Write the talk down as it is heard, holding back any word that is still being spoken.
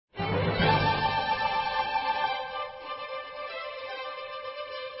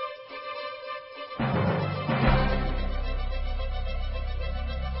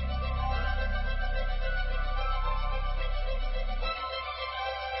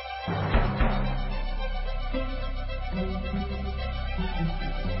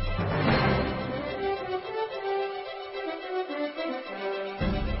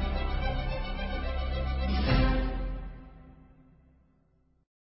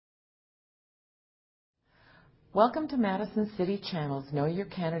Welcome to Madison City Channel's Know Your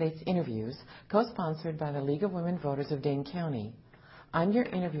Candidates interviews, co-sponsored by the League of Women Voters of Dane County. I'm your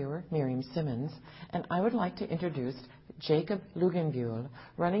interviewer, Miriam Simmons, and I would like to introduce Jacob Luginbuhl,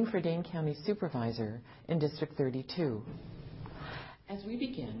 running for Dane County Supervisor in District 32. As we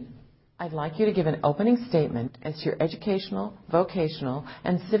begin, I'd like you to give an opening statement as to your educational, vocational,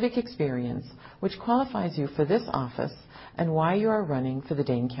 and civic experience, which qualifies you for this office, and why you are running for the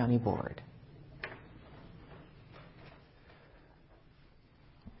Dane County Board.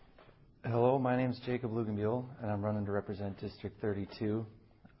 Hello, my name is Jacob Luginbuhl, and I'm running to represent District 32.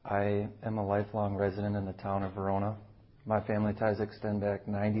 I am a lifelong resident in the town of Verona. My family ties extend back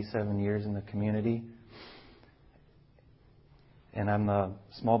 97 years in the community, and I'm the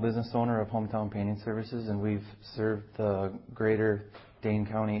small business owner of Hometown Painting Services, and we've served the greater Dane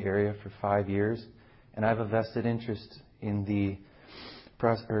County area for 5 years, and I have a vested interest in the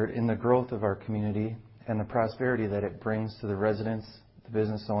growth of our community and the prosperity that it brings to the residents, the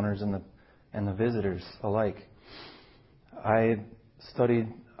business owners, and the visitors alike. I studied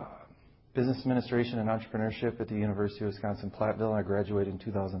business administration and entrepreneurship at the University of Wisconsin-Platteville. I graduated in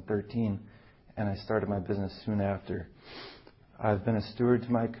 2013, and I started my business soon after. I've been a steward to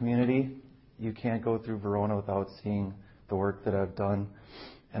my community. You can't go through Verona without seeing the work that I've done,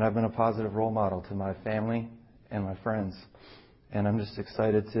 and I've been a positive role model to my family and my friends, and I'm just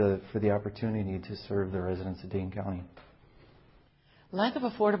excited for the opportunity to serve the residents of Dane County. Lack of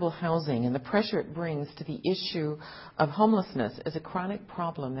affordable housing and the pressure it brings to the issue of homelessness is a chronic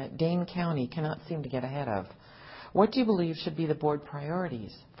problem that Dane County cannot seem to get ahead of. What do you believe should be the board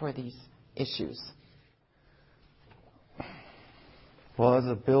priorities for these issues? Well, as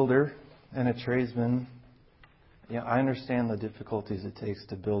a builder and a tradesman, I understand the difficulties it takes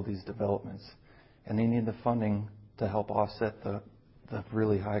to build these developments, and they need the funding to help offset the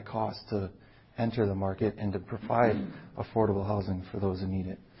really high cost to enter the market and to provide affordable housing for those who need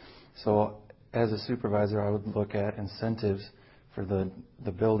it. So as a supervisor, I would look at incentives for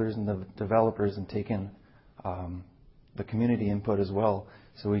the builders and the developers and take in the community input as well,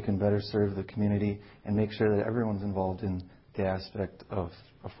 so we can better serve the community and make sure that everyone's involved in the aspect of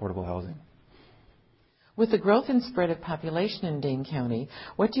affordable housing. With the growth and spread of population in Dane County,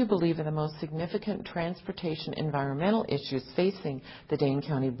 what do you believe are the most significant transportation environmental issues facing the Dane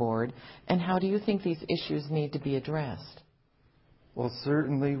County Board, and how do you think these issues need to be addressed? Well,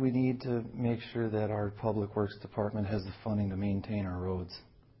 certainly we need to make sure that our Public Works Department has the funding to maintain our roads.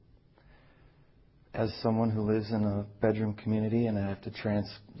 As someone who lives in a bedroom community and I have to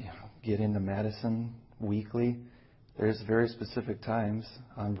get into Madison weekly, there's very specific times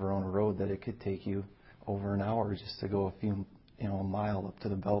on Verona Road that it could take you over an hour just to go a mile up to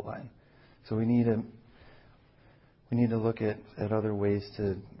the Beltline. So we need to look at other ways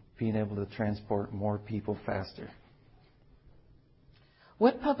to being able to transport more people faster.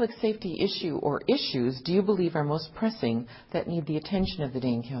 What public safety issue or issues do you believe are most pressing that need the attention of the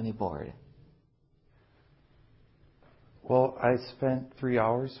Dane County Board? Well, I spent 3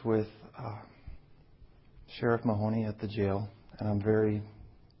 hours with Sheriff Mahoney at the jail, and I'm very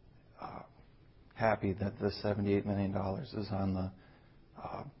happy that the $78 million is on the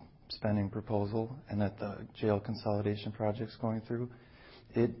spending proposal and that the jail consolidation project's going through.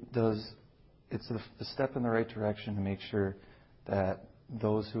 It's a step in the right direction to make sure that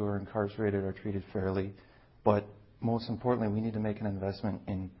those who are incarcerated are treated fairly, but most importantly, we need to make an investment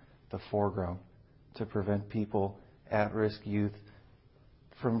in the foreground to prevent people, at-risk youth,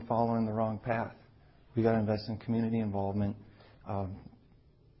 from following the wrong path. We got to invest in community involvement,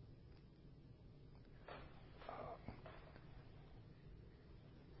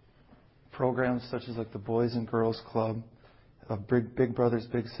 programs such as like the Boys and Girls Club, Big Brothers,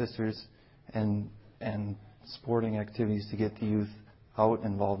 Big Sisters, and sporting activities to get the youth out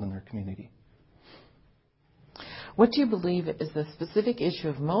involved in their community. What do you believe is the specific issue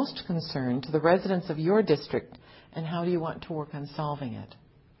of most concern to the residents of your district, and how do you want to work on solving it?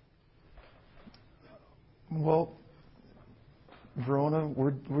 Well, Verona,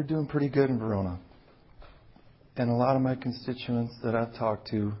 we're doing pretty good in Verona. And a lot of my constituents that I've talked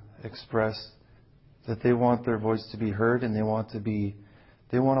to express that they want their voice to be heard, and they want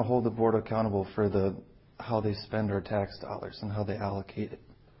to hold the board accountable for how they spend our tax dollars and how they allocate it.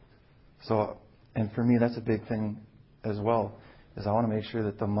 So, and for me, that's a big thing as well, is I want to make sure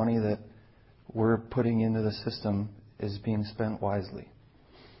that the money that we're putting into the system is being spent wisely.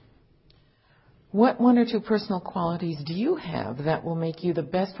 What one or two personal qualities do you have that will make you the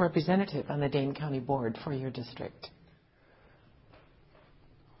best representative on the Dane County Board for your district?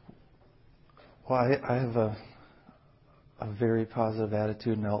 Well, I have a very positive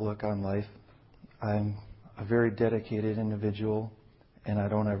attitude and outlook on life. I'm a very dedicated individual, and I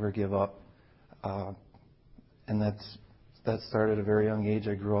don't ever give up. And that started at a very young age.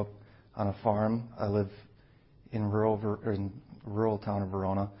 I grew up on a farm. I live in rural town of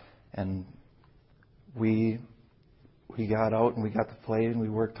Verona, and we got out and we got to play and we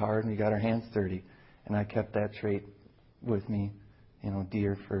worked hard and we got our hands dirty, and I kept that trait with me,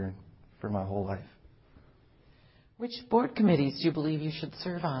 dear for my whole life. Which board committees do you believe you should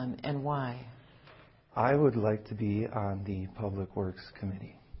serve on, and why? I would like to be on the Public Works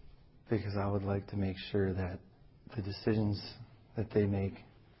Committee because I would like to make sure that the decisions that they make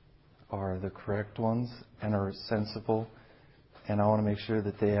are the correct ones and are sensible, and I want to make sure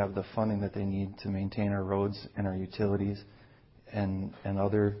that they have the funding that they need to maintain our roads and our utilities and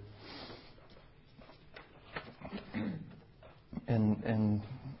other and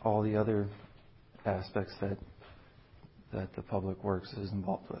all the other aspects that the Public Works is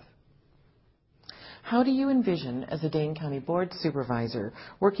involved with. How do you envision, as a Dane County Board Supervisor,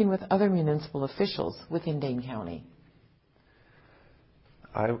 working with other municipal officials within Dane County?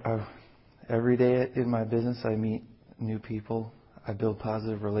 Every day in my business, I meet new people. I build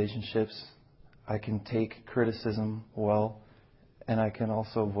positive relationships. I can take criticism well, and I can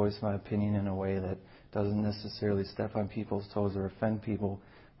also voice my opinion in a way that doesn't necessarily step on people's toes or offend people,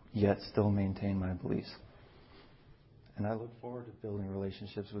 yet still maintain my beliefs. And I look forward to building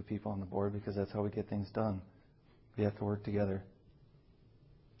relationships with people on the board because that's how we get things done. We have to work together.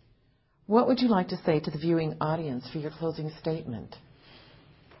 What would you like to say to the viewing audience for your closing statement?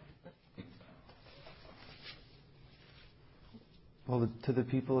 Well, to the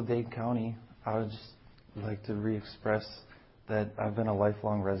people of Dane County, I would just like to re-express that I've been a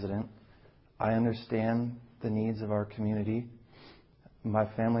lifelong resident. I understand the needs of our community. My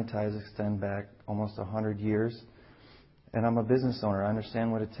family ties extend back almost 100 years. And I'm a business owner. I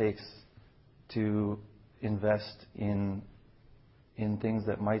understand what it takes to invest in things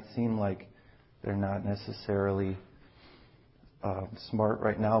that might seem like they're not necessarily smart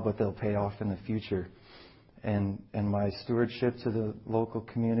right now, but they'll pay off in the future. And my stewardship to the local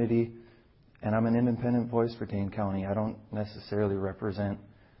community, and I'm an independent voice for Dane County. I don't necessarily represent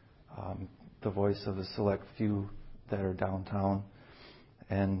the voice of the select few that are downtown.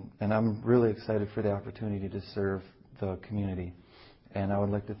 And I'm really excited for the opportunity to serve the community. And I would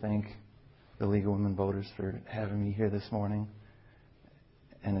like to thank the League of Women Voters for having me here this morning.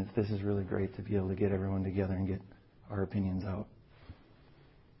 And this is really great to be able to get everyone together and get our opinions out.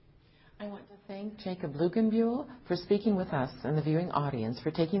 I want to thank Jacob Luginbuhl for speaking with us and the viewing audience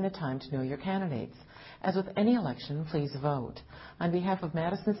for taking the time to know your candidates. As with any election, please vote. On behalf of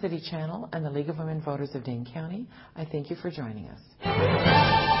Madison City Channel and the League of Women Voters of Dane County, I thank you for joining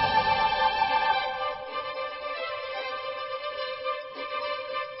us.